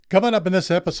Coming up in this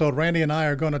episode, Randy and I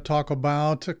are going to talk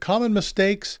about common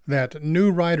mistakes that new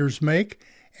riders make.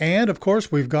 And, of course,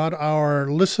 we've got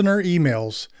our listener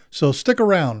emails. So stick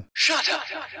around. Shut up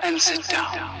and sit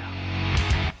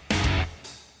down.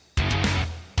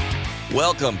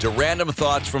 Welcome to Random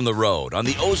Thoughts from the Road on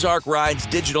the Ozark Rides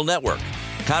digital network.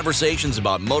 Conversations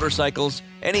about motorcycles,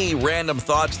 any random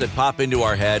thoughts that pop into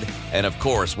our head, and of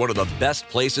course, one of the best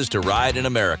places to ride in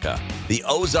America, the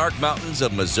Ozark Mountains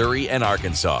of Missouri and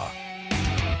Arkansas.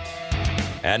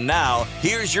 And now,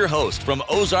 here's your host from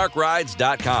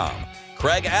OzarkRides.com,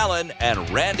 Craig Allen and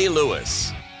Randy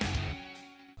Lewis.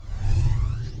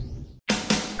 Work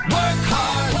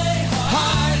hard, play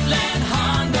Heartland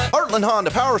Honda. Heartland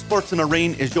Honda Power Sports and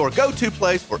Marine is your go-to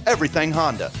place for everything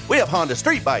Honda. We have Honda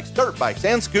street bikes, dirt bikes,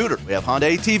 and scooters. We have Honda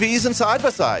ATVs and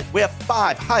side-by-sides. We have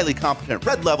 5 highly competent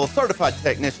red-level certified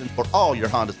technicians for all your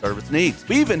Honda service needs.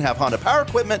 We even have Honda power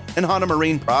equipment and Honda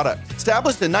Marine products.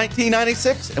 Established in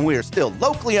 1996, and we are still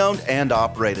locally owned and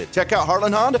operated. Check out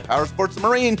Heartland Honda Power Sports and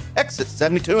Marine, exit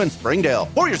 72 in Springdale.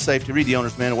 For your safety, read the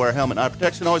owner's manual, wear a helmet and eye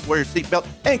protection, always wear your seatbelt,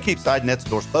 and keep side nets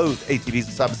doors closed. ATVs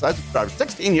and side-by-sides for drivers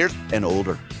 16 years and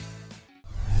older.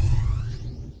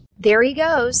 There he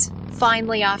goes,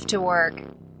 finally off to work.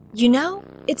 You know,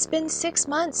 it's been 6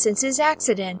 months since his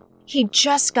accident. He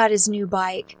just got his new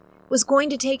bike, was going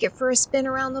to take it for a spin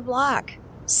around the block.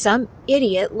 Some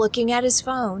idiot looking at his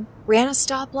phone ran a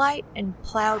stoplight and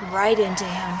plowed right into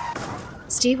him.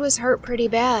 Steve was hurt pretty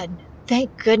bad.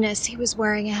 Thank goodness he was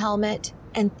wearing a helmet,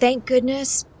 and thank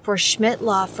goodness for Schmidt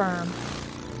Law Firm.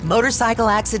 Motorcycle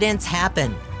accidents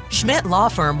happen. Schmidt Law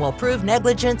Firm will prove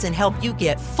negligence and help you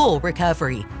get full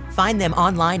recovery. Find them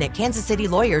online at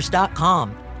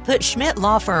kansascitylawyers.com. Put Schmidt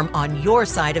Law Firm on your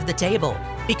side of the table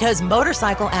because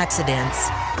motorcycle accidents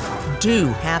do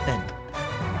happen.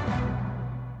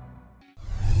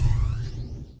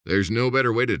 There's no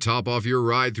better way to top off your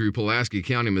ride through Pulaski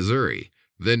County, Missouri,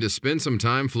 than to spend some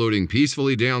time floating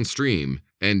peacefully downstream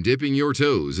and dipping your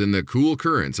toes in the cool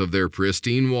currents of their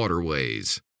pristine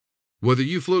waterways. Whether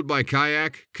you float by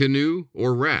kayak, canoe,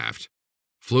 or raft,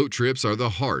 float trips are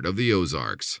the heart of the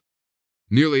Ozarks.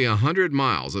 Nearly 100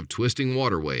 miles of twisting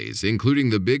waterways,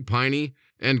 including the Big Piney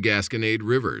and Gasconade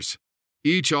rivers,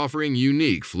 each offering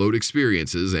unique float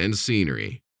experiences and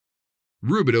scenery.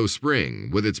 Rubidoux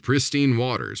Spring, with its pristine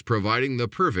waters providing the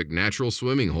perfect natural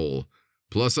swimming hole,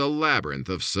 plus a labyrinth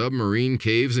of submarine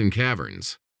caves and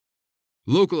caverns.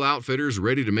 Local outfitters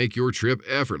ready to make your trip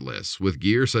effortless with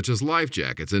gear such as life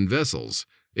jackets and vessels,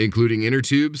 including inner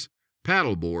tubes,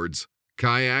 paddle boards,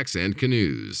 kayaks, and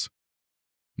canoes.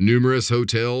 Numerous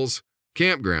hotels,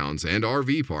 campgrounds, and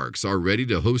RV parks are ready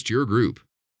to host your group.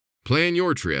 Plan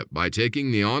your trip by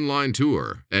taking the online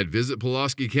tour at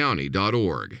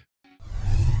visitpulaskicounty.org.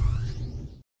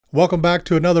 Welcome back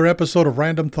to another episode of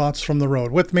Random Thoughts from the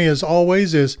Road. With me, as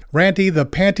always, is Randy the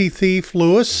Panty Thief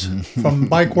Lewis from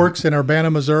Bike Works in Urbana,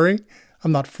 Missouri.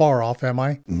 I'm not far off, am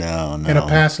I? No. In a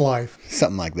past life.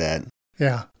 Something like that.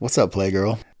 Yeah. What's up,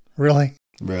 Playgirl? Really?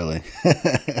 Really?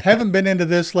 Haven't been into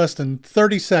this less than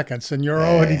 30 seconds, and you're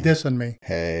already dissing me.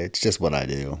 Hey, it's just what I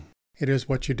do. It is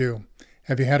what you do.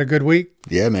 Have you had a good week?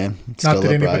 Yeah, man. Not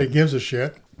that anybody gives a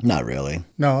shit. Not really.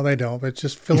 No, they don't. It's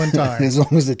just filling time. As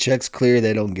long as the check's clear,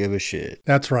 they don't give a shit.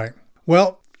 That's right.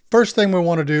 Well, first thing we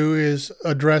want to do is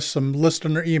address some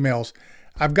listener emails.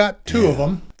 I've got 2 of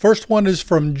them. First one is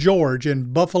from George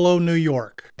in Buffalo, New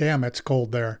York. Damn, it's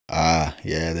cold there. Ah,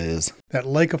 yeah, it is. That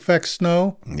lake effect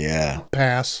snow? Yeah.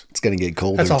 Pass. It's going to get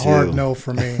colder, That's a hard no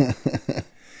for me.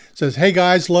 Says, hey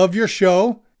guys, love your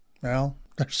show. Well,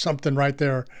 there's something right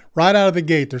there. Right out of the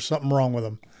gate, there's something wrong with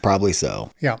them. Probably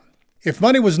so. Yeah. If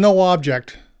money was no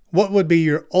object, what would be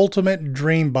your ultimate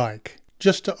dream bike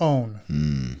just to own?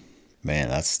 Man,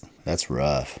 that's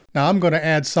rough. Now, I'm going to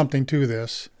add something to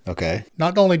this. Okay.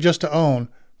 Not only just to own,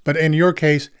 but in your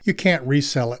case, you can't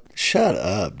resell it. Shut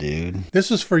up, dude. This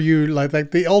is for you, like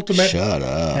the ultimate. Shut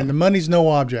up. And the money's no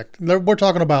object. We're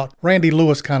talking about Randy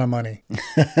Lewis kind of money.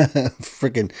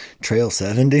 Freaking Trail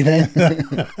 70 then?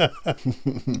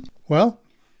 Well,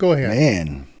 go ahead.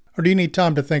 Man. Or do you need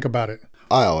time to think about it?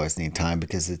 I always need time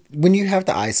because when you have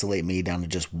to isolate me down to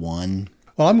just one.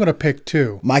 Well, I'm going to pick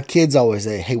 2. My kids always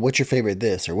say, hey, what's your favorite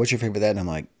this or what's your favorite that? And I'm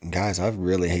like, guys, I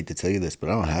really hate to tell you this, but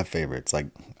I don't have favorites. Like,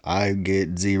 I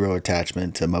get zero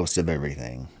attachment to most of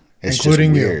everything. It's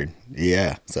including just weird. You.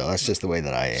 Yeah. So that's just the way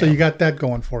that I am. So you got that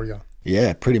going for you.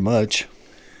 Yeah, pretty much.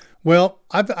 Well,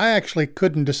 I actually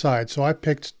couldn't decide, so I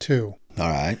picked 2. All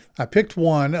right. I picked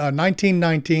one,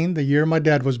 1919, the year my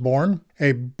dad was born,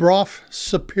 a Brough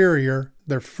Superior,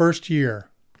 their first year.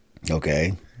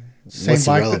 Okay. Same What's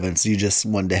the bike relevance? You just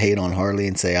wanted to hate on Harley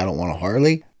and say, I don't want a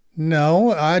Harley?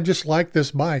 No, I just like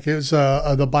this bike. It was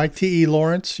the bike TE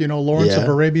Lawrence, Lawrence of Yeah.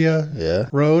 Arabia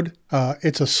Road.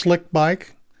 It's a slick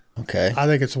bike. Okay. I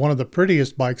think it's one of the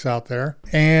prettiest bikes out there,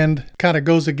 and kind of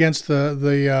goes against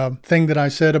the thing that I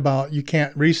said about you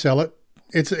can't resell it.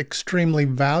 It's an extremely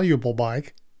valuable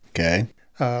bike. Okay.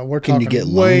 We're Can talking you get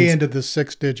way loans? into the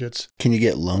 6 digits, Can you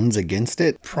get loans against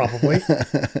it? probably.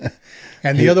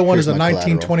 And the other one is a Here's my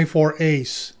collateral. 1924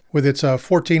 Ace with its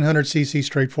 1400cc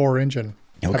straight 4 engine.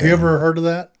 Have Okay. you ever heard of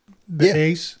that? The Yeah.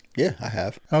 Ace? Yeah, I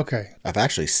have. Okay. I've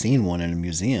actually seen one in a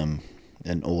museum,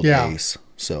 an old Yeah. Ace.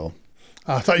 So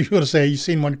I thought you were going to say you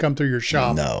seen one come through your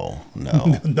shop. no.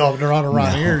 No, they're not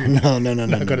around here. You're No, not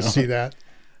going to see that.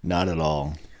 not at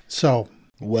all. So,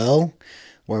 Well,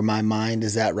 where my mind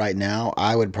is at right now,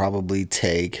 I would probably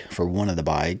take for one of the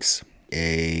bikes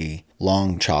a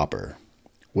long chopper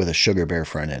with a Sugar Bear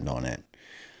front end on it.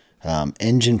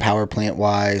 Engine power plant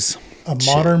wise, a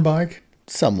modern bike?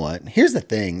 somewhat. Here's the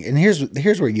thing, and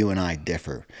here's where you and I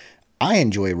differ. I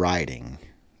enjoy riding.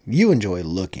 You enjoy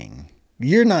looking.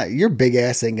 Your big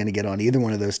ass ain't gonna get on either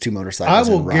one of those two I motorcycles.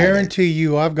 will and ride it. guarantee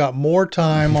you I've got more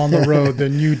time on the road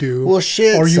than you do. Well,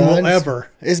 shit, or you son. will ever.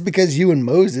 It's because you and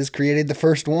Moses created the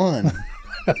first one.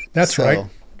 That's right.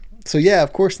 So yeah,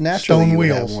 of course, naturally Stone you would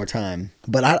have wheels. more time.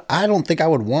 But I don't think I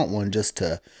would want one just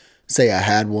to say I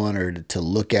had one or to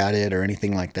look at it or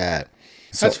anything like that.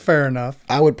 So That's fair enough.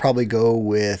 I would probably go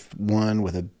with one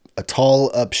with a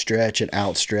tall upstretch and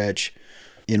outstretch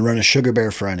and run a Sugar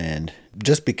Bear front end.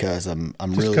 Just because I'm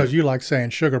Just really because you like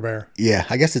saying Sugar Bear. yeah,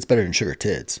 I guess it's better than Sugar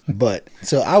Tits. But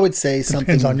so I would say something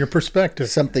Depends on your perspective.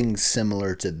 something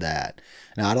similar to that.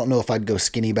 Now, I don't know if I'd go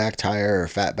skinny back tire or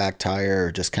fat back tire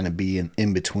or just kind of be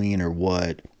in between or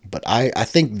what. But I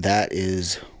think that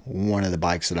is one of the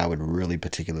bikes that I would really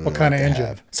particularly What kind like of to engine?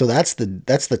 have. So that's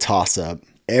the toss up.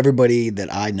 Everybody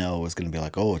that I know is going to be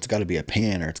like, oh, it's got to be a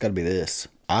Pan or it's got to be this.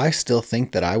 I still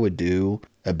think that I would do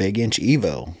a big inch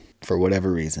Evo for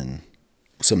whatever reason.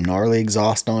 Some gnarly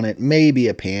exhaust on it, maybe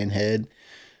a Pan head.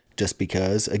 Just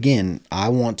because, again, I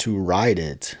want to ride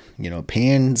it.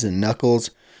 Pans and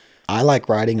knuckles. I like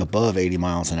riding above 80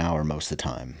 miles an hour most of the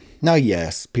time. Now,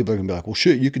 yes, people are going to be like, well,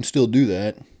 shit, you can still do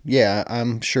that. Yeah,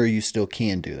 I'm sure you still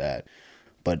can do that.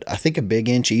 But I think a big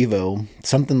inch Evo,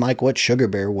 something like what Sugar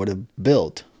Bear would have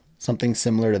built, something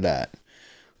similar to that,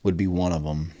 would be one of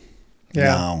them. Yeah.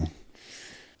 Now,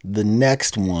 the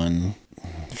next one,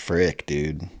 frick,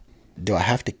 dude. Do I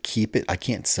have to keep it? I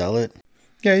can't sell it?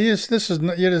 Yeah,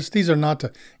 these are not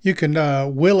to, you can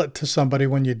will it to somebody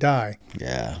when you die,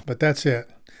 Yeah. but that's it.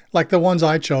 Like the ones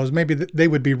I chose, maybe they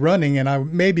would be running and I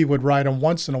maybe would ride them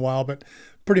once in a while, but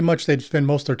pretty much they'd spend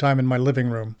most of their time in my living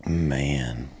room.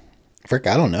 Man. Frick,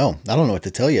 I don't know. I don't know what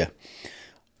to tell you.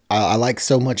 I like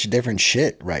so much different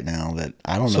shit right now that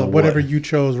I don't know. So whatever you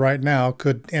chose right now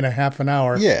could, in a half an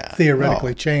hour, Yeah.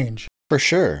 theoretically Oh. change. For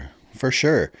sure. For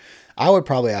sure. I would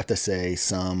probably have to say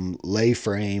some lay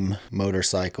frame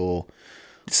motorcycle,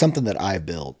 something that I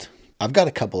built. I've got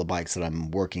a couple of bikes that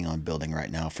I'm working on building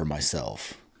right now for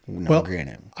myself. Now, Well,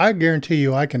 granted. I guarantee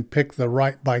you I can pick the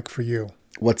right bike for you.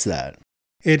 What's that?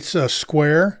 It's a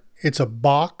square, it's a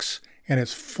box, and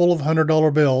it's full of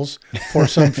 $100 bills for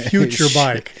some future Shit.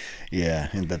 bike. Yeah,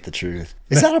 ain't that the truth?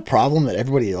 Is that a problem that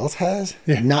everybody else has?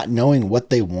 Yeah. Not knowing what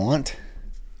they want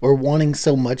or wanting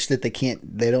so much that they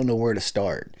don't know where to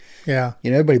start. Yeah.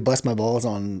 Everybody busts my balls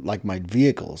on like my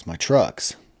vehicles, my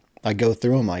trucks. I go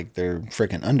through them like they're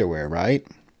freaking underwear, right?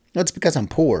 That's because I'm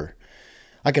poor.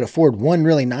 I could afford one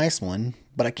really nice one,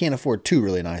 but I can't afford two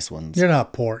really nice ones. You're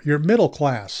not poor. You're middle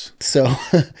class. So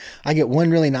I get one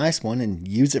really nice one and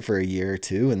use it for a year or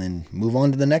two and then move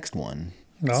on to the next one.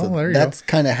 Oh, So there you that's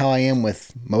kind of how I am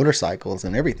with motorcycles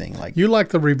and everything. Like, You like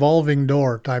the revolving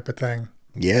door type of thing.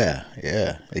 yeah,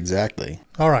 exactly.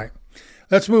 All right.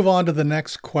 Let's move on to the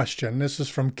next question. This is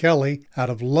from Kelly out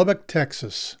of Lubbock,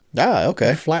 Texas. Ah,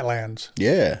 okay. Flatlands.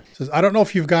 Yeah. Says, I don't know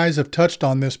if you guys have touched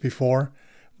on this before,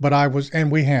 but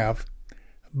we have.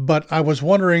 But I was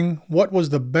wondering what was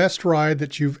the best ride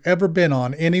that you've ever been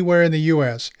on anywhere in the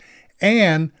U.S.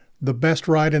 and the best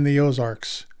ride in the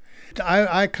Ozarks.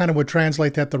 I kind of would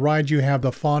translate that the ride you have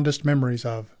the fondest memories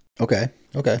of. Okay.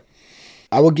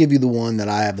 I will give you the one that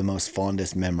I have the most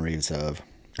fondest memories of.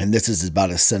 And this is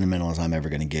about as sentimental as I'm ever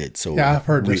going to get. So Yeah, I've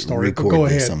heard this story, but record go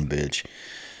this, ahead. some bitch.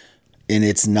 And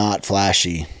it's not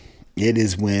flashy. It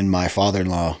is when my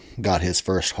father-in-law got his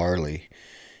first Harley.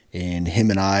 And him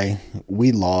and I,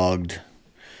 I'd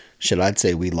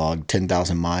say we logged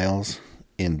 10,000 miles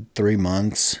in 3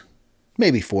 months,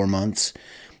 maybe 4 months.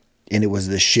 And it was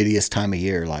the shittiest time of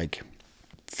year, like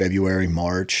February,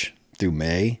 March through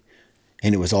May.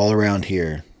 And it was all around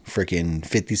here freaking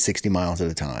 50, 60 miles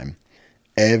at a time.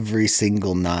 Every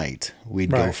single night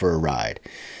we'd go for a ride.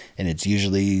 And it's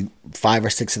usually 5 or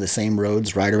 6 of the same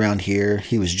roads right around here.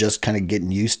 He was just kind of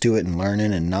getting used to it and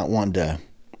learning and not wanting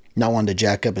to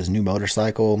jack up his new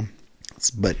motorcycle.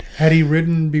 But had he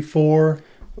ridden before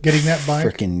getting that bike?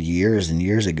 Freaking years and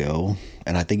years ago.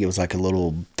 And I think it was like a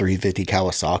little 350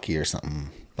 Kawasaki or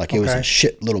something. Like it was a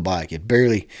shit little bike. It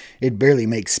barely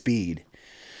makes speed.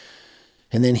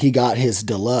 And then he got his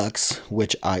deluxe,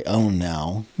 which I own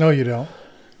now. No, you don't.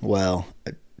 Well,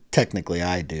 technically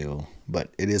I do,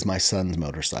 but it is my son's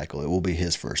motorcycle. It will be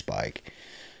his first bike.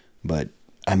 But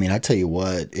I mean, I tell you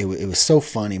what, it was so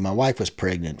funny. My wife was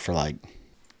pregnant for like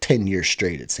 10 years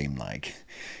straight, it seemed like.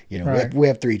 You know, Right. we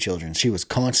have 3 children. She was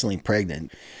constantly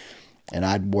pregnant. And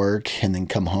I'd work and then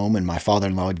come home, and my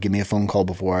father-in-law would give me a phone call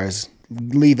before I was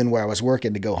leaving where I was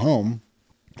working to go home.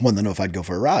 Wanted to know if I'd go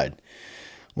for a ride.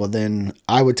 Well, then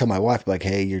I would tell my wife, like,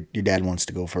 hey, your dad wants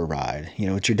to go for a ride. You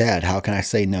know, it's your dad. How can I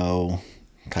say no?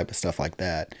 Type of stuff like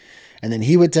that. And then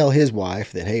he would tell his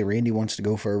wife that, hey, Randy wants to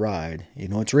go for a ride. You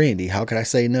know, it's Randy. How could I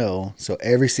say no? So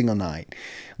every single night,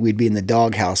 we'd be in the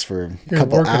doghouse for a You're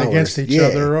couple working hours. against each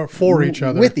other or for each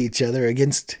other. With each other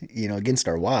against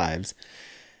our wives.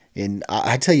 And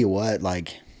I tell you what,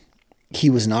 like, he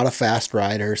was not a fast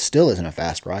rider, still isn't a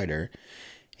fast rider.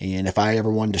 And if I ever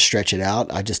wanted to stretch it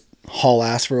out, I'd just haul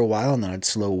ass for a while and then I'd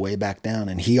slow way back down.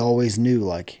 And he always knew,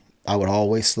 like, I would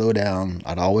always slow down.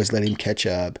 I'd always let him catch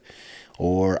up,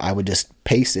 or I would just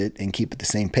pace it and keep it the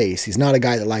same pace. He's not a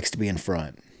guy that likes to be in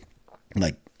front.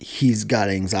 Like, he's got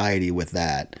anxiety with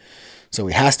that. So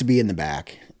he has to be in the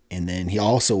back. And then he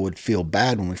also would feel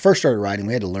bad when we first started riding.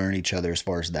 We had to learn each other as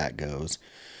far as that goes.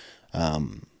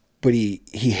 But he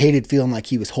hated feeling like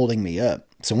he was holding me up.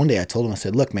 So one day I told him, I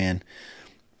said, look, man,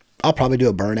 I'll probably do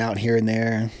a burnout here and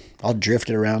there. I'll drift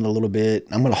it around a little bit.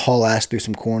 I'm going to haul ass through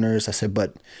some corners. I said,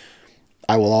 but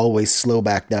I will always slow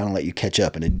back down and let you catch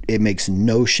up. And it makes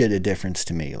no shit of difference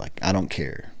to me. Like, I don't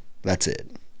care. That's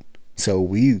it. So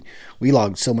we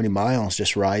logged so many miles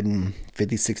just riding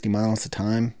 50, 60 miles a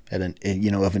time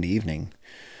of an evening.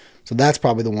 So that's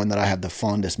probably the one that I have the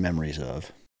fondest memories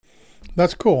of.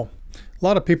 That's cool. A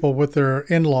lot of people with their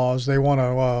in-laws, they want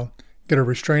to get a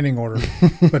restraining order,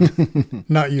 but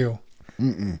not you.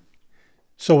 Mm-mm.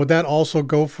 So would that also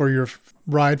go for your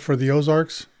ride for the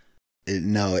Ozarks?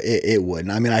 No, it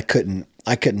wouldn't. I mean, I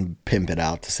couldn't pimp it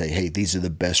out to say, hey, these are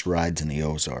the best rides in the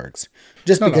Ozarks.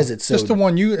 Because it's so... Just the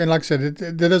one you, and like I said,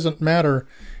 it doesn't matter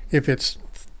if it's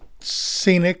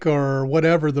scenic or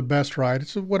whatever the best ride.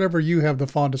 It's whatever you have the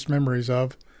fondest memories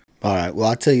of. All right. Well,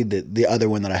 I'll tell you the other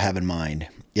one that I have in mind.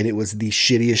 And it was the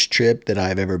shittiest trip that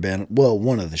I've ever been. Well,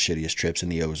 one of the shittiest trips in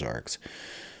the Ozarks.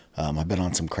 I've been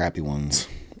on some crappy ones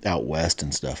out west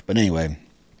and stuff. But anyway,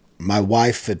 my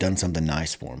wife had done something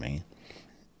nice for me.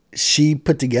 She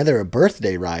put together a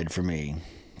birthday ride for me.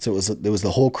 So it was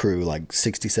the whole crew, like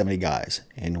 60, 70 guys.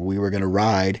 And we were going to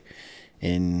ride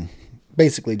in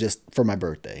basically just for my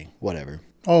birthday, whatever.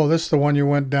 Oh, this is the one you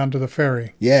went down to the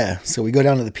ferry. Yeah, so we go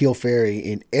down to the Peel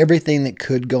Ferry, and everything that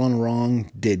could go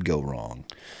wrong did go wrong.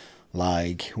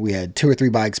 Like, we had 2 or 3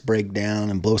 bikes break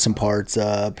down and blow some parts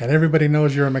up. And everybody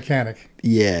knows you're a mechanic.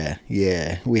 Yeah.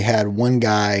 We had one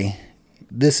guy,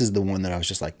 this is the one that I was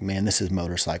just like, man, this is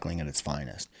motorcycling at its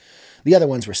finest. The other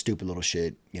ones were stupid little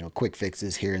shit, quick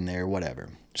fixes here and there, whatever.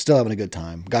 Still having a good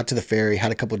time. Got to the ferry,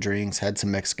 had a couple drinks, had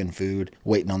some Mexican food,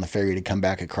 waiting on the ferry to come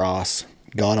back across.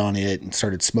 Got on it and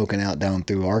started smoking out down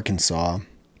through Arkansas,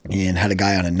 and had a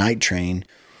guy on a night train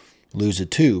lose a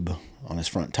tube on his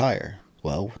front tire.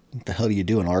 Well, what the hell do you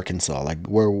do in Arkansas? Like,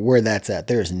 where that's at,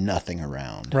 there's nothing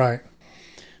around. Right.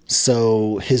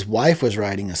 So his wife was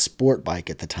riding a sport bike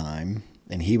at the time,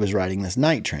 and he was riding this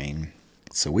night train.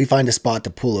 So we find a spot to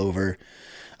pull over.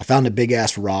 I found a big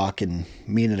ass rock, and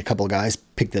me and a couple of guys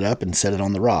picked it up and set it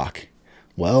on the rock.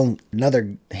 Well,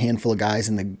 another handful of guys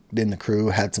in the crew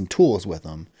had some tools with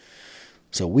them.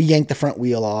 So we yanked the front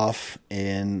wheel off,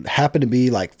 and happened to be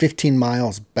like 15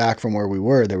 miles back from where we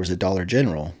were, there was a Dollar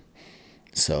General.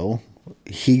 So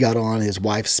he got on his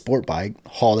wife's sport bike,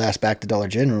 hauled ass back to Dollar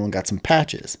General, and got some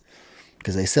patches,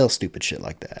 because they sell stupid shit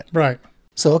like that. Right.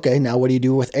 So, okay, now what do you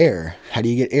do with air? How do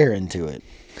you get air into it?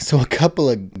 So a couple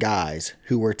of guys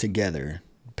who were together,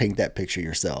 paint that picture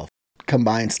yourself, come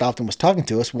by and stopped and was talking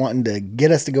to us, wanting to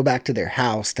get us to go back to their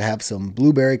house to have some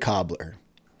blueberry cobbler.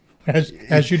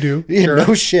 As you do. Yeah, Sure.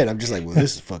 no shit. I'm just like, well,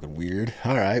 this is fucking weird.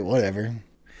 All right, whatever.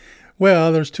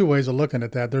 Well, there's 2 ways of looking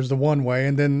at that. There's the one way,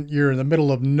 and then you're in the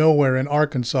middle of nowhere in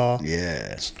Arkansas.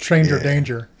 Yeah. Stranger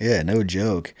danger. Yeah, no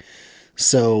joke.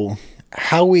 So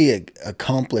how we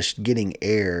accomplished getting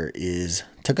air is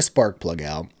took a spark plug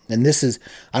out. And this is,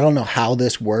 I don't know how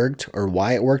this worked or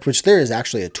why it worked, which there is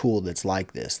actually a tool that's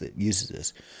like this, that uses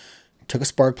this. Took a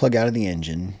spark plug out of the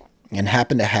engine and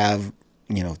happened to have,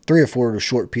 3 or 4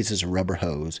 short pieces of rubber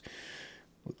hose.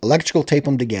 Electrical tape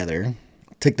them together.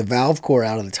 Took the valve core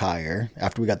out of the tire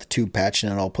after we got the tube patch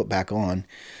and it all put back on.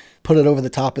 Put it over the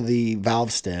top of the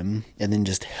valve stem and then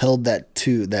just held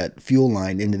that fuel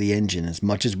line into the engine as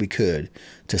much as we could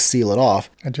to seal it off.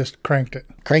 And just cranked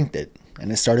it.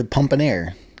 And it started pumping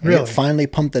air. Really? And it finally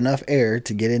pumped enough air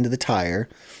to get into the tire.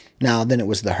 Now, then it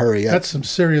was the hurry up. That's some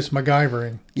serious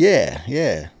MacGyvering.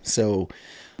 Yeah. So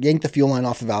yank the fuel line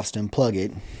off the valve stem, plug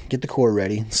it, get the core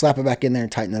ready, slap it back in there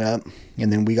and tighten it up.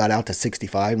 And then we got out to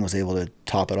 65 and was able to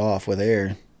top it off with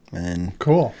air. And then,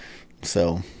 cool.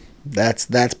 So that's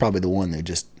probably the one that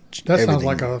just... That sounds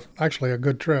like actually a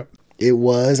good trip. It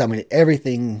was.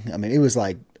 It was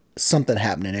like something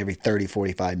happening every 30,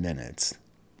 45 minutes.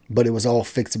 But it was all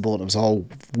fixable and it was all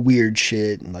weird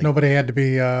shit. And nobody had to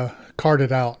be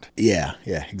carted out. Yeah,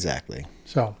 exactly.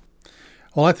 So,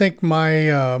 well, I think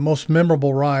my most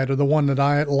memorable ride, or the one that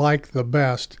I like the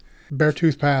best,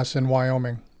 Beartooth Pass in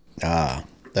Wyoming. Ah,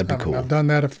 that'd be cool. I've done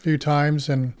that a few times,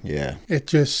 and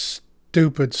it's just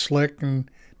stupid slick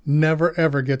and never,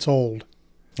 ever gets old.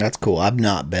 That's cool. I've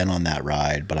not been on that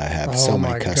ride, but I have so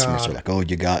many customers who are like, oh,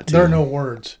 you got to. There are no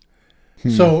words.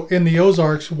 So in the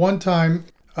Ozarks, one time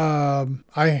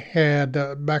I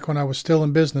had, back when I was still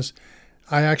in business,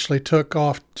 I actually took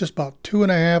off just about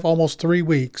 2.5, almost 3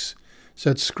 weeks.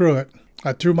 Said, screw it.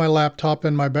 I threw my laptop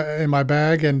in my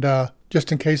bag, and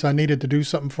just in case I needed to do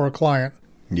something for a client.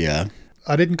 Yeah.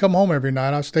 I didn't come home every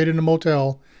night. I stayed in a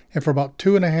motel, and for about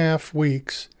 2.5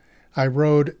 weeks, I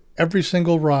rode every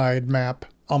single ride map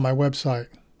on my website.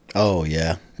 Oh,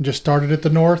 yeah. And just started at the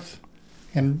north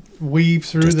and weaved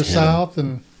through the south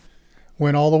and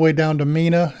went all the way down to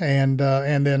Mena. And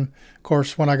then, of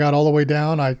course, when I got all the way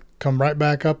down, I come right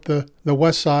back up the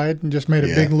west side and just made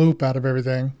a big loop out of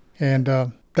everything. And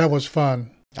that was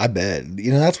fun. I bet.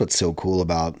 That's what's so cool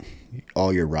about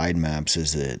all your ride maps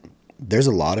is that there's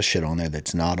a lot of shit on there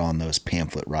that's not on those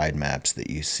pamphlet ride maps that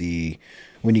you see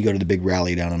when you go to the big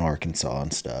rally down in Arkansas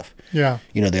and stuff. Yeah.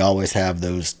 They always have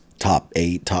those top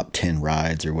 8, top 10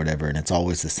 rides or whatever, and it's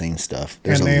always the same stuff.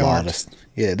 There's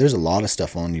a lot of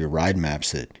stuff on your ride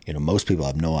maps that, most people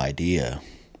have no idea.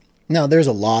 Now, there's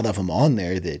a lot of them on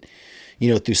there that,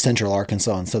 through central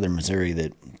Arkansas and southern Missouri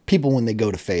that people, when they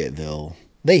go to Fayetteville,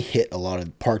 they hit a lot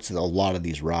of parts of a lot of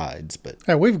these rides. But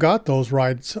yeah, we've got those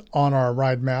rides on our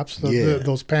ride maps,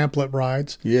 those pamphlet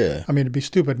rides. Yeah. I mean, it'd be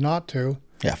stupid not to.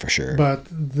 Yeah, for sure. But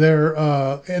they're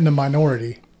in the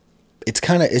minority.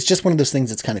 It's just one of those things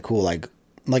that's kind of cool. Like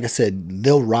I said,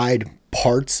 they'll ride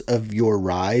parts of your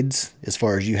rides as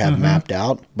far as you have mapped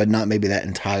out, but not maybe that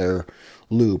entire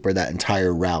loop or that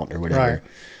entire route or whatever.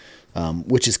 Right.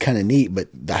 Which is kind of neat, but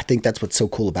I think that's what's so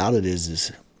cool about it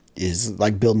is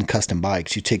like building custom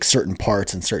bikes. You take certain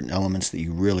parts and certain elements that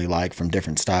you really like from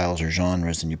different styles or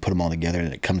genres, and you put them all together,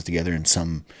 and it comes together in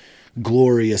some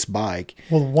glorious bike.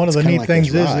 Well, one of the neat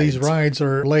things is these rides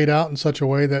are laid out in such a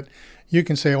way that you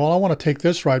can say, well, I want to take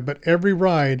this ride, but every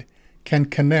ride can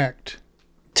connect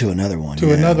to another one.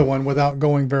 Another one without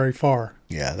going very far.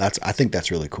 Yeah, I think that's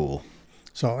really cool.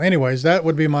 So anyways, that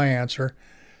would be my answer.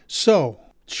 So,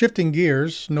 shifting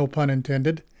gears, no pun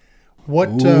intended.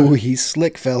 Ooh, he's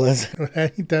slick, fellas.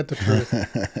 Ain't that the truth?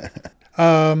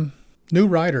 New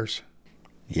riders.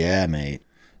 Yeah, mate.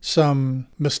 Some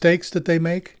mistakes that they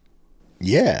make?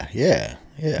 Yeah.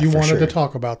 You wanted to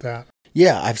talk about that?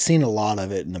 Yeah, I've seen a lot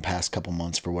of it in the past couple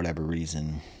months for whatever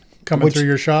reason. Coming through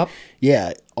your shop?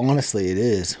 Yeah, honestly it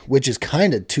is, which is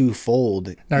kind of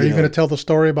twofold. Now, are you going to tell the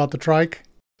story about the trike?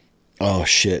 Oh,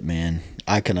 shit, man.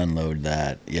 I can unload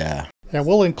that, yeah. Yeah,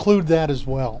 we'll include that as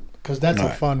well, because that's a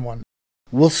fun one.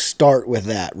 We'll start with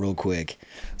that real quick.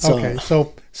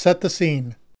 So set the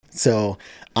scene. So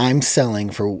I'm selling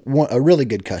for a really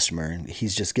good customer.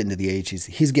 He's just getting to the age,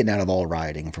 he's getting out of all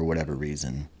riding for whatever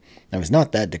reason. Now, he's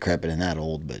not that decrepit and that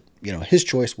old, but, his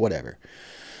choice, whatever.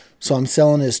 So I'm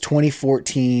selling his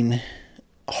 2014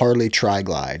 Harley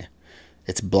Tri-Glide.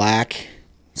 It's black,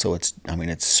 so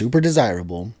it's super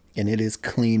desirable, and it is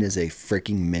clean as a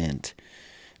freaking mint.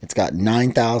 It's got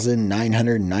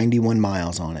 9,991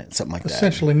 miles on it, something like that.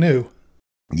 Essentially new.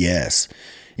 Yes.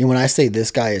 And when I say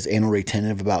this guy is anal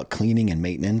retentive about cleaning and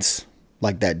maintenance,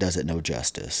 like that does it no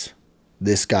justice.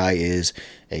 This guy is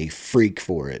a freak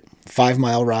for it.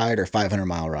 5-mile ride or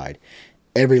 500-mile ride.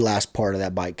 Every last part of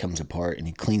that bike comes apart and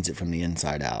he cleans it from the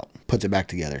inside out. Puts it back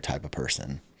together type of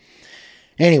person.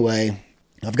 Anyway,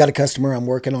 I've got a customer, I'm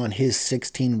working on his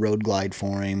 16 Road Glide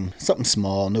for him. Something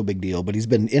small, no big deal. But he's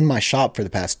been in my shop for the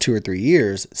past 2 or 3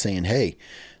 years saying, hey,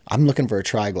 I'm looking for a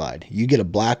Tri-Glide. You get a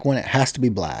black one, it has to be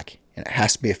black. And it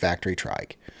has to be a factory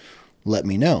trike. Let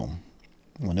me know.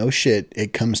 Well, no shit,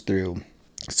 it comes through.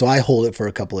 So I hold it for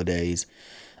a couple of days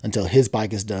until his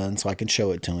bike is done so I can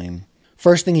show it to him.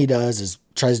 First thing he does is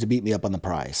tries to beat me up on the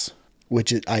price,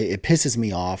 which it pisses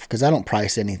me off because I don't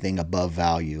price anything above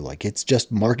value. Like, it's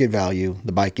just market value.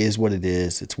 The bike is what it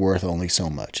is. It's worth only so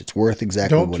much. It's worth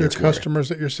exactly what it's worth. Don't your customers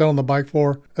that you're selling the bike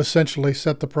for essentially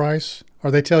set the price?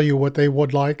 Or they tell you what they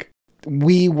would like?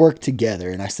 We work together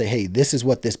and I say, hey, this is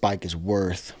what this bike is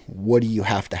worth. What do you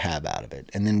have to have out of it?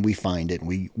 And then we find it.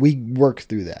 We work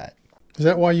through that. Is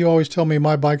that why you always tell me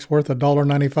my bike's worth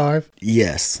 $1.95?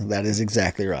 Yes, that is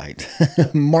exactly right.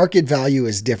 Market value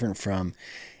is different from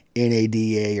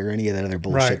NADA or any of that other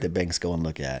bullshit that banks go and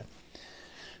look at.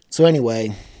 So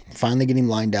anyway, finally get him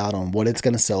lined out on what it's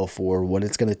going to sell for, what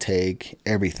it's going to take,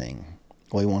 everything.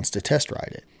 Well, he wants to test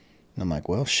ride it. And I'm like,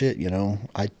 well, shit,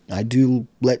 I do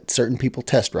let certain people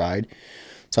test ride.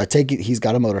 So I take it, he's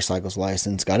got a motorcycles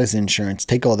license, got his insurance,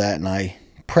 take all that, and I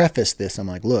preface this. I'm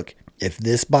like, look, if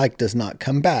this bike does not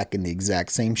come back in the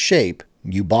exact same shape,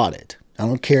 you bought it. I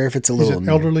don't care if it's a little... He's an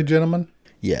elderly gentleman?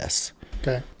 Yes.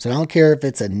 Okay. So I don't care if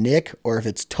it's a nick or if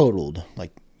it's totaled.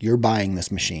 Like, you're buying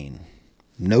this machine.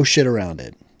 No shit around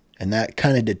it. And that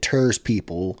kind of deters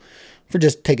people for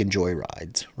just taking joy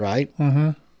rides, right?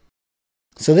 Mm-hmm.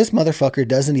 So this motherfucker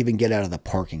doesn't even get out of the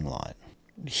parking lot.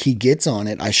 He gets on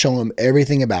it. I show him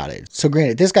everything about it. So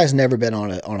granted, this guy's never been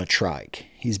on a trike.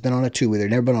 He's been on a two-wheeler,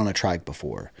 never been on a trike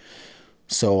before.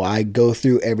 So I go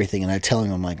through everything and I tell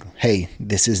him, I'm like, hey,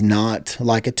 this is not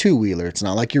like a two-wheeler. It's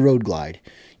not like your Road Glide.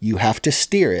 You have to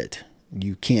steer it.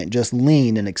 You can't just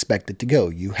lean and expect it to go.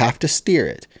 You have to steer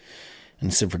it.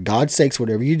 And so for God's sakes,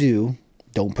 whatever you do,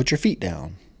 don't put your feet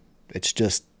down. It's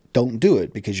just, don't do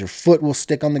it because your foot will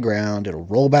stick on the ground. It'll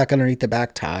roll back underneath the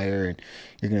back tire and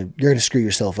you're gonna screw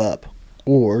yourself up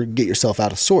or get yourself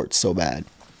out of sorts so bad.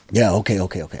 Yeah, okay.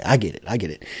 I get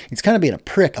it. He's kind of being a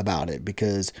prick about it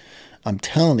because I'm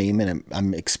telling him and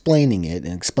I'm explaining it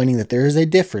and explaining that there is a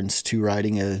difference to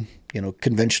riding a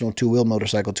conventional two-wheel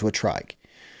motorcycle to a trike.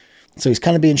 So he's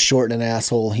kind of being short and an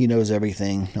asshole. He knows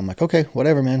everything. I'm like, okay,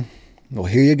 whatever, man. Well,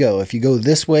 here you go. If you go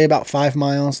this way about 5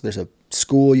 miles, there's a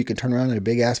school. You can turn around in a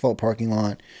big asphalt parking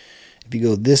lot. If you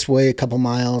go this way a couple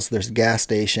miles, there's a gas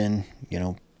station.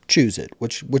 Choose it,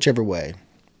 whichever way.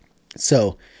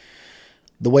 So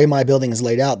the way my building is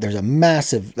laid out, there's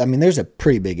a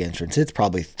pretty big entrance. It's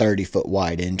probably 30-foot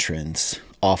wide entrance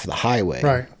off the highway.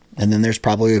 Right. And then there's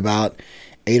probably about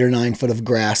 8 or 9 foot of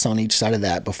grass on each side of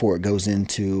that before it goes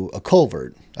into a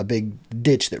culvert, a big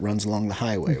ditch that runs along the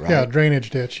highway, right? Yeah, drainage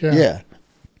ditch, yeah. Yeah.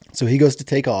 So he goes to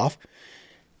take off,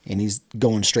 and he's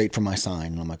going straight for my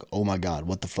sign. And I'm like, oh my God,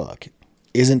 what the fuck?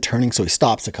 Isn't turning, so he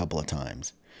stops a couple of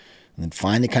times. And then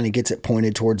finally kind of gets it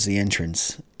pointed towards the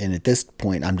entrance. And at this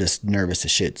point, I'm just nervous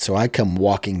as shit. So I come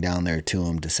walking down there to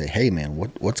him to say, hey, man,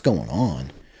 what's going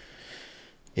on?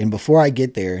 And before I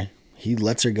get there, he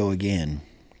lets her go again.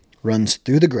 Runs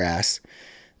through the grass,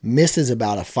 misses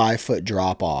about a 5-foot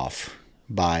drop off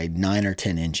by 9 or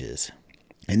 10 inches.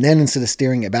 And then instead of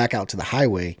steering it back out to the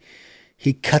highway,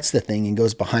 he cuts the thing and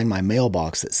goes behind my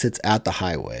mailbox that sits at the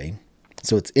highway.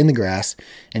 So it's in the grass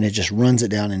and it just runs it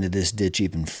down into this ditch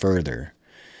even further.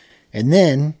 And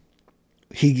then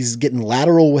he's getting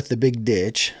lateral with the big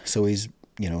ditch. So he's,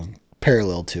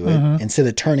 parallel to it. Mm-hmm. Instead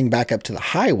of turning back up to the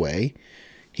highway,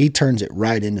 he turns it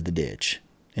right into the ditch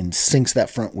and sinks that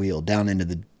front wheel down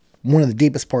into one of the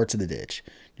deepest parts of the ditch.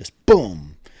 Just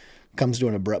boom, comes to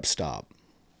an abrupt stop.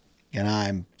 And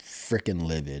I'm freaking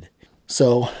livid.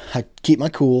 So I keep my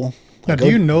cool. Now, do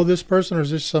you know this person or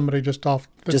is this somebody just off?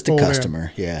 Just a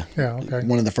customer, yeah. Yeah, okay.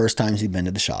 One of the first times he'd been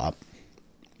to the shop.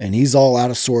 And he's all out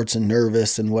of sorts and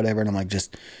nervous and whatever. And I'm like,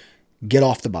 just get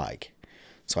off the bike.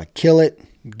 So I kill it,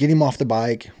 get him off the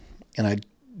bike, and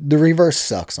the reverse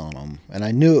sucks on him. And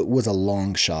I knew it was a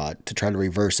long shot to try to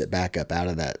reverse it back up out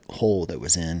of that hole that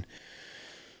was in.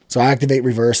 So I activate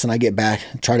reverse and I get back,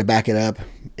 try to back it up.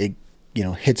 It,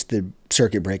 hits the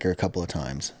circuit breaker a couple of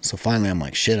times. So finally I'm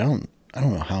like, shit, I don't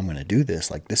know how I'm going to do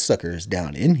this. Like, this sucker is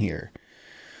down in here.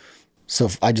 So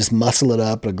I just muscle it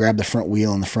up. I grab the front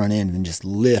wheel and the front end and just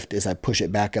lift as I push it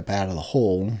back up out of the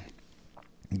hole.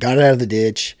 Got it out of the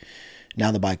ditch.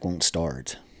 Now the bike won't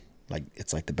start.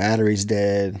 It's like the battery's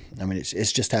dead. I mean,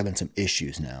 it's just having some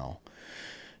issues now.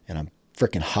 And I'm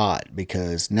freaking hot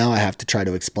because now I have to try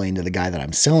to explain to the guy that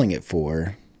I'm selling it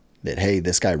for that, hey,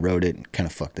 this guy wrote it and kind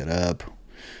of fucked it up,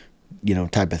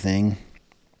 type of thing.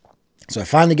 So I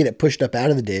finally get it pushed up out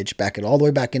of the ditch, back it all the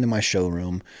way back into my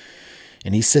showroom.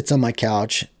 And he sits on my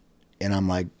couch and I'm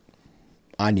like,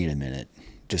 I need a minute.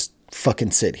 Just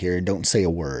fucking sit here and don't say a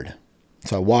word.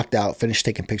 So I walked out, finished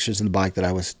taking pictures of the bike that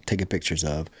I was taking pictures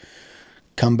of.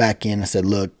 Come back in. I said,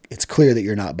 look, it's clear that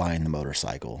you're not buying the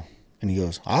motorcycle. And he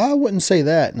goes, I wouldn't say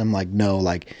that. And I'm like, no,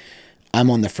 like I'm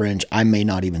on the fringe. I may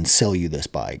not even sell you this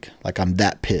bike. Like I'm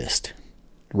that pissed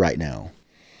right now.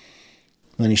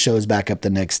 And then he shows back up the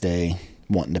next day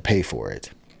wanting to pay for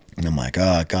it. And I'm like,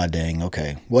 oh, god dang.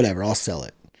 Okay, whatever. I'll sell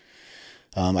it.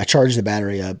 I charged the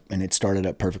battery up and it started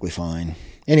up perfectly fine.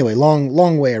 Anyway,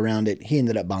 long way around it. He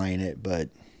ended up buying it, but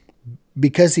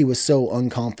because he was so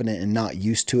unconfident and not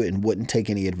used to it and wouldn't take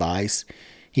any advice,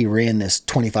 he ran this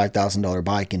 $25,000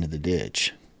 bike into the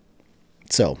ditch.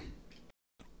 So,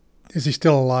 is he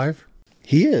still alive?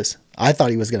 He is. I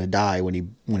thought he was going to die when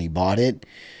he bought it.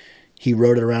 He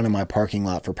rode it around in my parking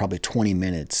lot for probably 20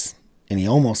 minutes, and he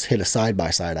almost hit a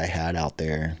side-by-side I had out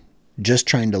there, just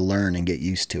trying to learn and get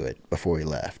used to it before he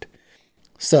left.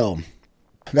 So,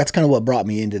 that's kind of what brought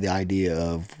me into the idea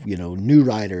of, new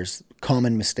riders,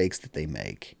 common mistakes that they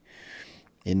make.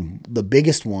 And the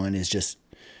biggest one is just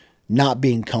not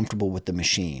being comfortable with the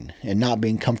machine and not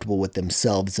being comfortable with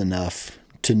themselves enough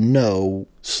to know.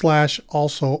 /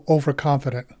 also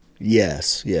overconfident.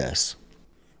 Yes.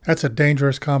 That's a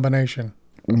dangerous combination.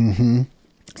 Mm-hmm.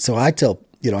 So I tell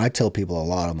people a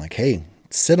lot, I'm like, hey,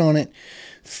 sit on it,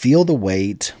 feel the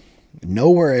weight, know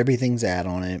where everything's at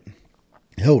on it.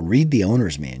 Hell, read the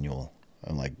owner's manual.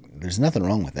 I'm like, there's nothing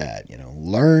wrong with that.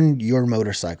 Learn your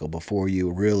motorcycle before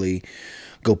you really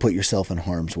go put yourself in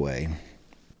harm's way.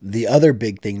 The other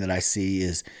big thing that I see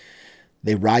is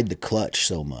they ride the clutch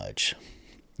so much.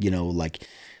 Like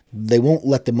they won't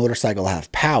let the motorcycle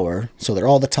have power, so they're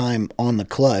all the time on the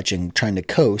clutch and trying to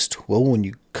coast. Well, when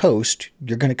you coast,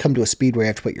 you're going to come to a speed where you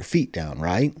have to put your feet down,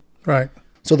 right? Right.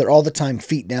 So they're all the time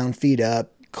feet down, feet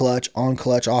up, clutch, on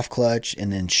clutch, off clutch,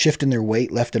 and then shifting their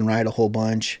weight left and right a whole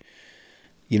bunch.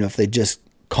 If they just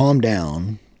calm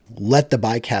down, let the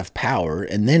bike have power,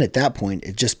 and then at that point,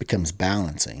 it just becomes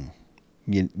balancing.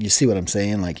 You see what I'm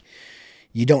saying? Like,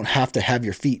 you don't have to have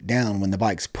your feet down when the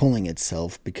bike's pulling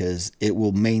itself because it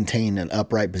will maintain an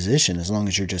upright position as long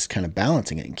as you're just kind of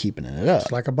balancing it and keeping it up.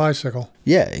 It's like a bicycle.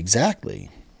 Yeah, exactly.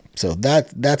 So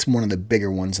that's one of the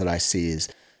bigger ones that I see is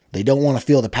they don't want to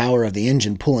feel the power of the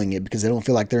engine pulling it because they don't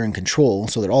feel like they're in control.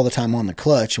 So they're all the time on the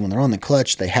clutch. And when they're on the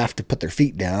clutch, they have to put their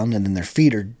feet down and then their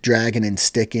feet are dragging and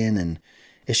sticking. And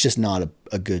it's just not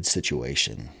a good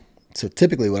situation. So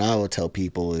typically what I will tell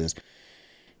people is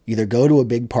either go to a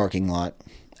big parking lot,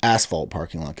 asphalt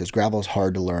parking lot, because gravel is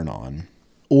hard to learn on,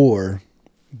 or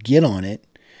get on it,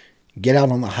 get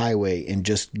out on the highway and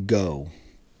just go.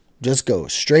 Just go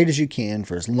straight as you can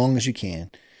for as long as you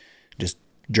can. Just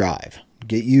drive.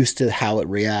 Get used to how it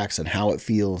reacts and how it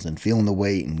feels and feeling the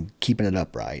weight and keeping it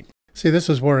upright. See, this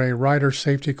is where a rider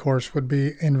safety course would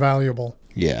be invaluable.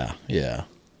 Yeah.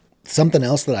 Something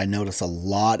else that I notice a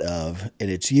lot of, and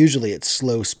it's usually at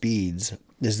slow speeds,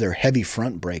 is their heavy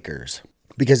front breakers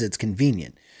because it's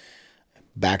convenient.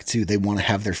 Back to they want to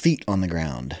have their feet on the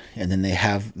ground, and then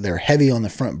they're heavy on the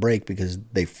front brake because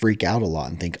they freak out a lot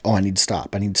and think, oh, I need to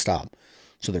stop.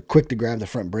 So they're quick to grab the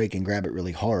front brake and grab it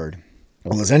really hard.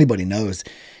 Well, as anybody knows,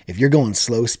 if you're going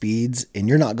slow speeds and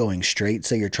you're not going straight,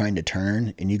 say you're trying to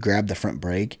turn and you grab the front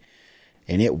brake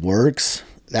and it works,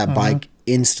 that bike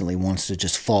instantly wants to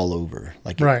just fall over.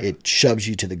 Like it shoves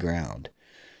you to the ground.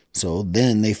 So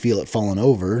then they feel it falling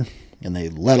over and they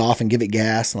let off and give it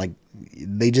gas. Like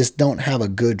they just don't have a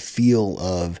good feel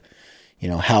of,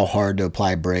 how hard to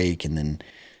apply brake and then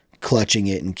clutching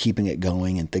it and keeping it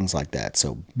going and things like that.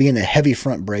 So being a heavy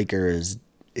front breaker is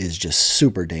just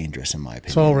super dangerous in my opinion.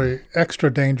 It's already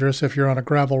extra dangerous if you're on a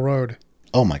gravel road.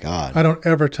 Oh my God. I don't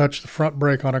ever touch the front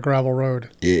brake on a gravel road.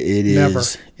 It Never.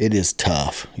 It is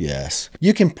tough. Yes.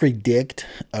 You can predict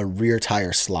a rear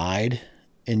tire slide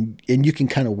and you can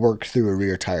kind of work through a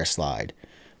rear tire slide,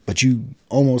 but you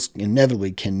almost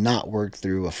inevitably cannot work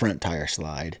through a front tire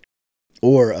slide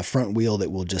or a front wheel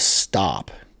that will just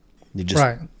stop. It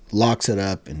just locks it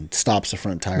up and stops the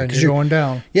front tire. Then you're going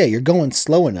down. Yeah, you're going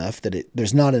slow enough that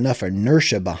there's not enough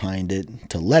inertia behind it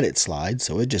to let it slide,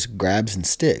 so it just grabs and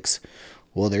sticks.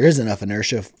 Well, there is enough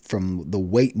inertia from the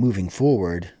weight moving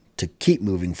forward to keep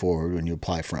moving forward when you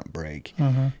apply front brake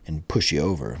and push you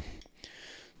over.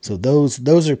 So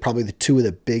those are probably the two of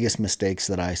the biggest mistakes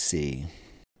that I see.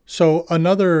 So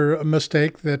another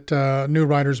mistake that new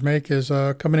riders make is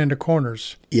coming into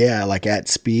corners. Yeah, like at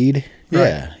speed.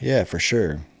 Yeah, for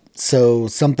sure. So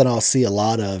something I'll see a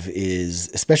lot of is,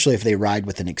 especially if they ride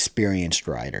with an experienced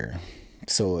rider,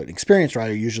 So an experienced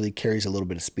rider usually carries a little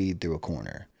bit of speed through a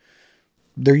corner.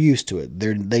 They're used to it.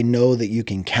 They know that you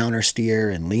can counter steer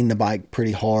and lean the bike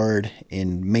pretty hard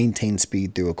and maintain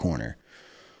speed through a corner.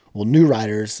 Well, new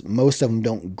riders, most of them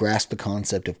don't grasp the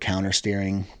concept of counter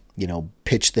steering,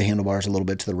 pitch the handlebars a little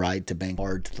bit to the right to bank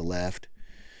hard to the left,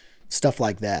 stuff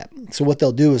like that. So what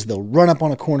they'll do is they'll run up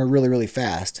on a corner really, really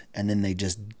fast, and then they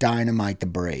just dynamite the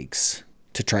brakes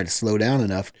to try to slow down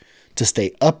enough to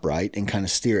stay upright and kind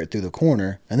of steer it through the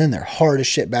corner, and then they're hard as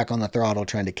shit back on the throttle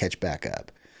trying to catch back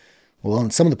up. Well,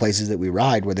 in some of the places that we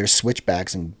ride where there's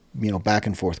switchbacks and, back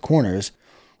and forth corners,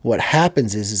 what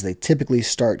happens is they typically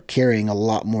start carrying a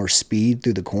lot more speed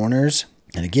through the corners.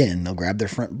 And again, they'll grab their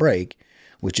front brake,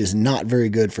 which is not very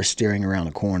good for steering around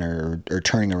a corner or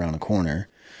turning around a corner.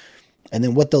 And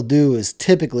then what they'll do is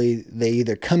typically they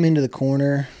either come into the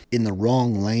corner in the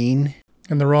wrong lane.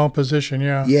 In the wrong position,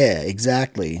 yeah. Yeah,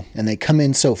 exactly. And they come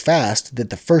in so fast that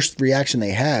the first reaction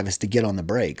they have is to get on the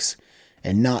brakes.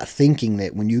 And not thinking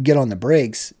that when you get on the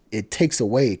brakes, it takes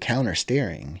away counter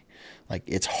steering. Like,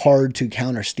 it's hard to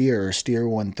counter steer or steer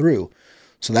one through.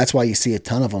 So that's why you see a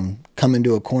ton of them come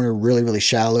into a corner really, really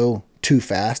shallow, too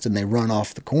fast, and they run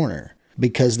off the corner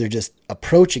because they're just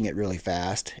approaching it really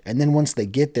fast. And then once they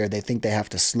get there, they think they have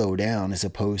to slow down as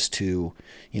opposed to,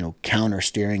 counter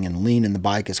steering and leaning the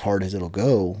bike as hard as it'll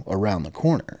go around the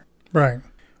corner. Right.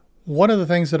 One of the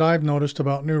things that I've noticed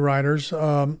about new riders,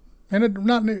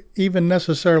 not even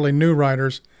necessarily new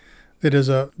riders, that is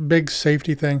a big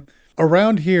safety thing.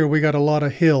 Around here, we got a lot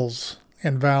of hills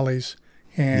and valleys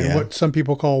and what some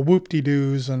people call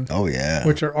whoop-de-doos, and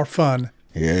which are fun.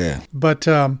 Yeah. But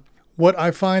what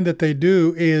I find that they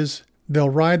do is they'll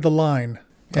ride the line.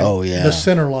 The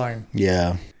center line.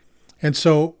 Yeah. And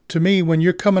so, to me, when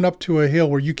you're coming up to a hill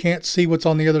where you can't see what's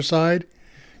on the other side,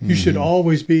 you should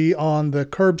always be on the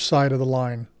curb side of the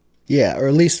line. Yeah, or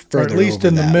at least further, or at least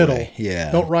in the middle. Way.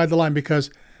 Yeah. Don't ride the line,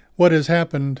 because what has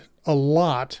happened a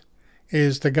lot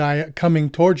is the guy coming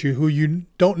towards you who you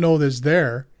don't know is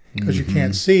there because you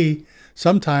can't see.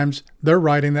 Sometimes they're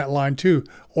riding that line too,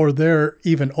 or they're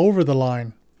even over the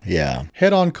line. Yeah.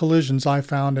 Head-on collisions, I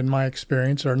found in my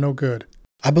experience, are no good.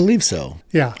 I believe so.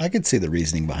 Yeah. I could see the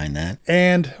reasoning behind that.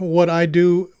 And what I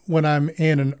do when I'm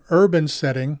in an urban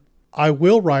setting, I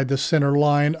will ride the center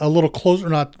line a little closer,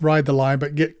 not ride the line,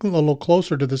 but get a little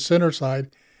closer to the center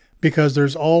side, because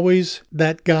there's always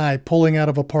that guy pulling out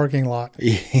of a parking lot.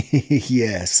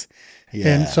 Yes.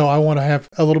 Yeah. And so I want to have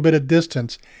a little bit of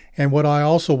distance. And what I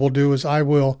also will do is I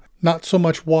will not so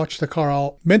much watch the car.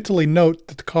 I'll mentally note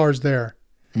that the car's there.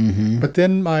 Mm-hmm. But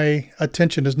then my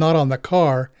attention is not on the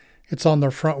car. It's on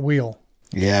their front wheel.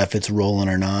 Yeah, if it's rolling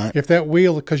or not. If that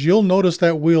wheel, because you'll notice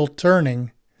that wheel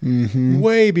turning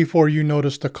way before you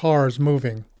notice the car is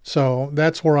moving. So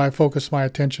that's where I focus my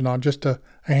attention on. Just a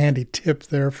handy tip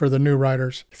there for the new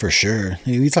riders. For sure.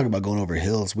 We talk about going over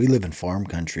hills. We live in farm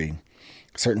country.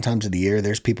 Certain times of the year,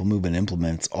 there's people moving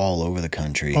implements all over the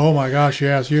country. Oh my gosh,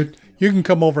 yes. You can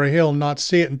come over a hill and not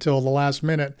see it until the last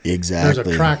minute. Exactly.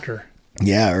 There's a tractor.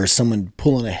 Yeah, or someone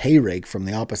pulling a hay rake from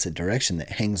the opposite direction that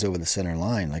hangs over the center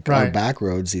line. Like our back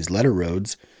roads, these letter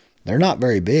roads, they're not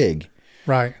very big.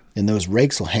 Right. And those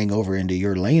rakes will hang over into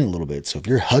your lane a little bit. So if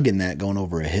you're hugging that going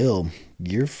over a hill,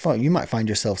 you might find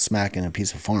yourself smacking a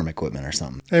piece of farm equipment or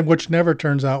something. And which never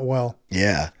turns out well.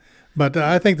 Yeah. But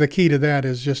I think the key to that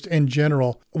is just in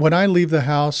general. When I leave the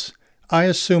house, I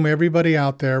assume everybody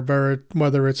out there,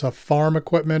 whether it's a farm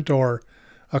equipment or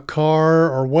a car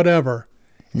or whatever,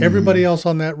 everybody else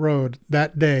on that road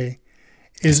that day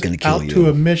is out to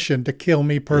a mission to kill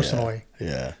me personally.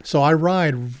 Yeah. So I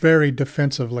ride very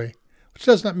defensively, which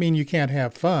does not mean you can't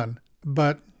have fun,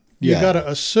 but you got to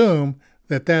assume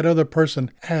that other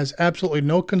person has absolutely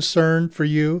no concern for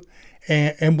you,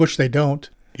 and which they don't.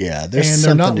 Yeah, and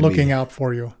they're not looking out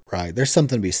for you. Right. There's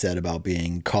something to be said about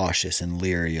being cautious and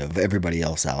leery of everybody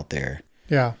else out there.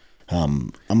 Yeah.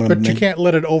 But you can't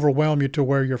let it overwhelm you to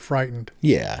where you're frightened.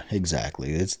 Yeah,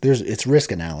 exactly. It's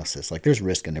risk analysis. Like, there's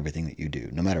risk in everything that you do,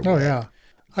 no matter what. Oh, yeah.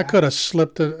 I could have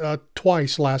slipped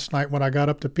twice last night when I got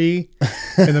up to pee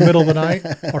in the middle of the night,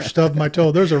 or stubbed my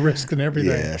toe. There's a risk in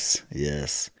everything.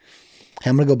 Yes. Hey,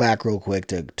 I'm going to go back real quick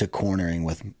to cornering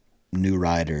with new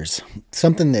riders.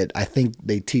 Something that I think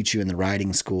they teach you in the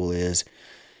riding school is,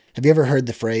 have you ever heard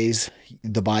the phrase,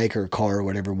 the bike or car or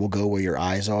whatever will go where your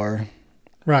eyes are?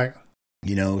 Right.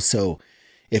 So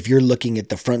if you're looking at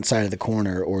the front side of the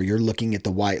corner or you're looking at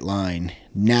the white line,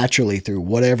 naturally through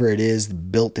whatever it is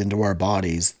built into our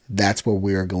bodies, that's where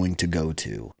we are going to go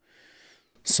to.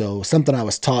 So something I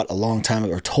was taught a long time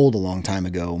ago, or told a long time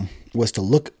ago, was to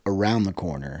look around the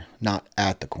corner, not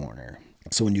at the corner.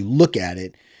 So when you look at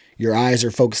it, Your eyes are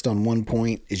focused on one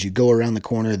point. As you go around the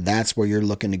corner, that's where you're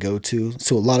looking to go to.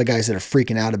 So a lot of guys that are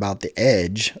freaking out about the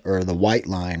edge or the white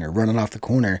line or running off the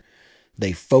corner,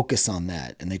 they focus on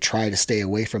that and they try to stay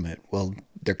away from it. Well,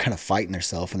 they're kind of fighting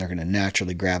themselves and they're going to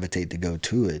naturally gravitate to go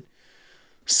to it.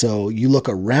 So you look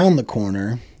around the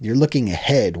corner, you're looking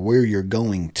ahead where you're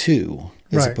going to,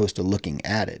 as opposed to looking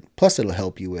at it. Plus, it'll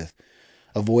help you with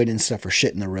avoiding stuff or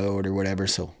shit in the road or whatever.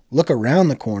 So look around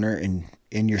the corner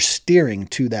and you're steering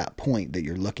to that point that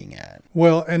you're looking at.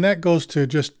 Well, and that goes to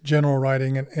just general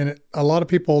riding. And a lot of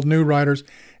people, new riders,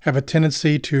 have a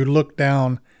tendency to look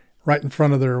down right in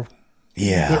front of their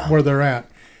where they're at.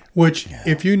 Which,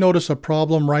 if you notice a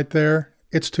problem right there,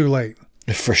 it's too late.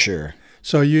 For sure.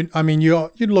 So you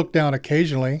look down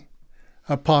occasionally,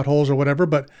 potholes or whatever,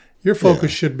 but your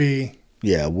focus should be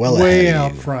well way ahead of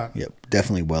out you. front. Yep,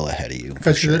 definitely well ahead of you.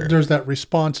 Because sure. there's that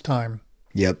response time.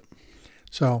 Yep.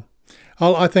 So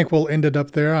I think we'll end it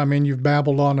up there. I mean, you've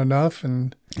babbled on enough,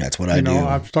 and that's what I do.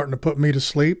 I'm starting to put me to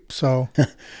sleep. So,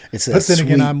 it's that but then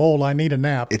again, sweet, I'm old. I need a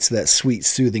nap. It's that sweet,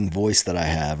 soothing voice that I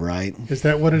have, right? Is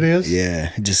that what it is?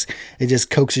 Yeah, it just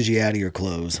coaxes you out of your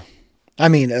clothes. I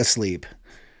mean, asleep.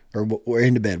 Or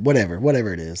into bed,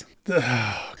 whatever it is.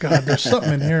 Oh, God, there's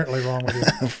something inherently wrong with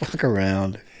you. Fuck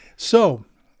around. So,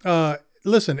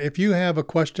 listen, if you have a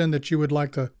question that you would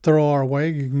like to throw our way,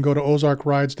 you can go to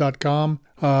ozarkrides.com,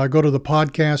 go to the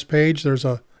podcast page. There's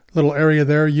a little area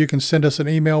there. You can send us an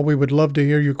email. We would love to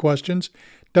hear your questions.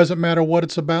 Doesn't matter what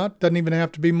it's about. Doesn't even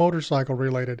have to be motorcycle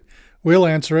related. We'll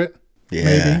answer it.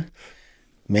 Yeah. Maybe.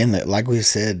 Man, like we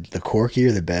said, the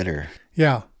quirkier, the better.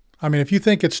 Yeah. I mean, if you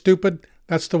think it's stupid,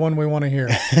 that's the one we want to hear.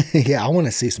 Yeah, I want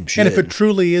to see some shit. And if it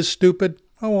truly is stupid,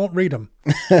 I won't read them.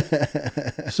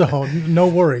 So no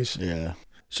worries. Yeah.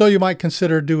 So you might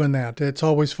consider doing that. It's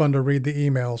always fun to read the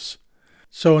emails.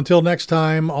 So until next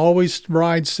time, always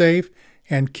ride safe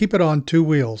and keep it on two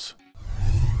wheels.